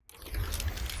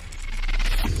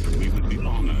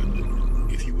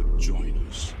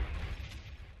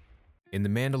In The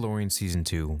Mandalorian Season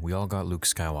 2, we all got Luke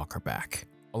Skywalker back.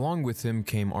 Along with him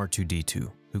came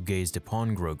R2-D2, who gazed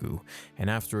upon Grogu, and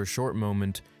after a short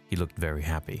moment, he looked very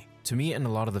happy. To me and a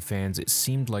lot of the fans, it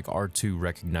seemed like R2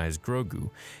 recognized Grogu,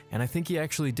 and I think he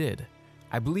actually did.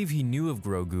 I believe he knew of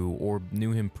Grogu or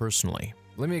knew him personally.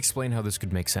 Let me explain how this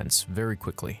could make sense very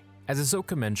quickly. As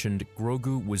Ahsoka mentioned,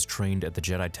 Grogu was trained at the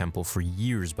Jedi Temple for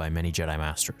years by many Jedi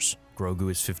Masters. Grogu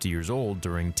is 50 years old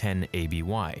during 10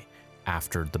 ABY,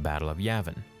 after the Battle of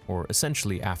Yavin, or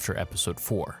essentially after Episode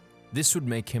 4. This would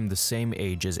make him the same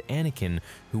age as Anakin,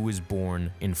 who was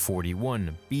born in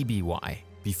 41 BBY,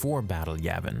 before Battle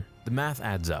Yavin. The math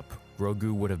adds up.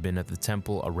 Grogu would have been at the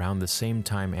temple around the same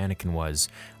time Anakin was,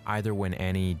 either when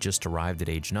Annie just arrived at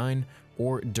age 9,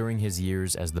 or during his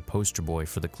years as the poster boy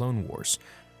for the Clone Wars.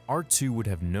 R2 would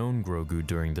have known Grogu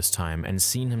during this time and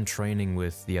seen him training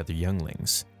with the other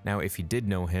younglings. Now, if he did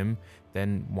know him,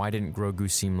 then why didn't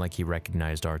Grogu seem like he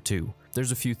recognized R2?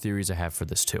 There's a few theories I have for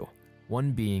this too.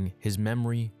 One being, his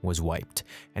memory was wiped,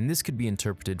 and this could be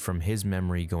interpreted from his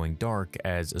memory going dark,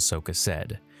 as Ahsoka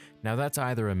said. Now that's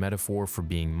either a metaphor for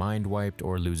being mind-wiped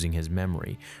or losing his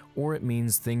memory, or it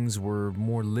means things were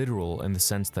more literal in the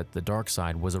sense that the dark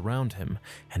side was around him,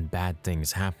 and bad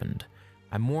things happened.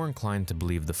 I'm more inclined to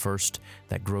believe the first,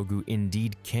 that Grogu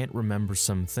indeed can't remember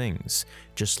some things,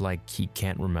 just like he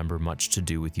can't remember much to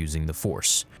do with using the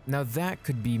Force. Now that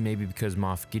could be maybe because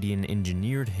Moff Gideon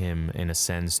engineered him in a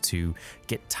sense to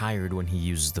get tired when he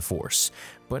uses the Force,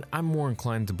 but I'm more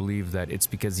inclined to believe that it's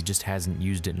because he just hasn't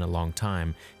used it in a long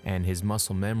time, and his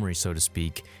muscle memory, so to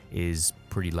speak, is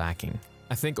pretty lacking.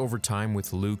 I think over time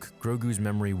with Luke, Grogu's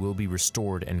memory will be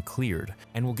restored and cleared,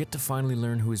 and we'll get to finally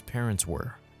learn who his parents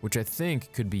were, which I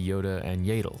think could be Yoda and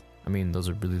Yaddle. I mean, those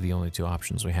are really the only two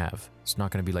options we have. It's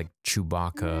not going to be like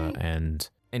Chewbacca and...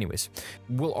 Anyways,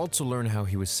 we'll also learn how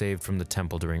he was saved from the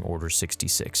temple during Order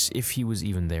 66, if he was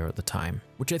even there at the time,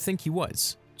 which I think he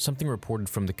was. Something reported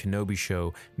from the Kenobi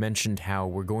show mentioned how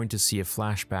we're going to see a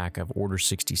flashback of Order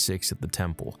 66 at the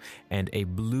temple, and a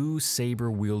blue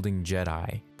saber-wielding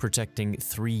Jedi protecting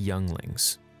 3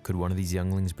 younglings. Could one of these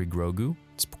younglings be Grogu?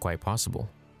 It's quite possible.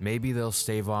 Maybe they'll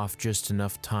stave off just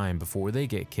enough time before they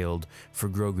get killed for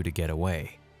Grogu to get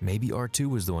away. Maybe R2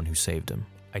 was the one who saved him.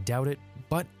 I doubt it,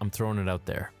 but I'm throwing it out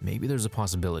there. Maybe there's a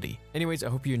possibility. Anyways, I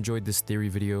hope you enjoyed this theory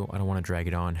video. I don't want to drag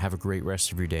it on. Have a great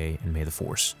rest of your day, and may the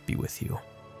Force be with you.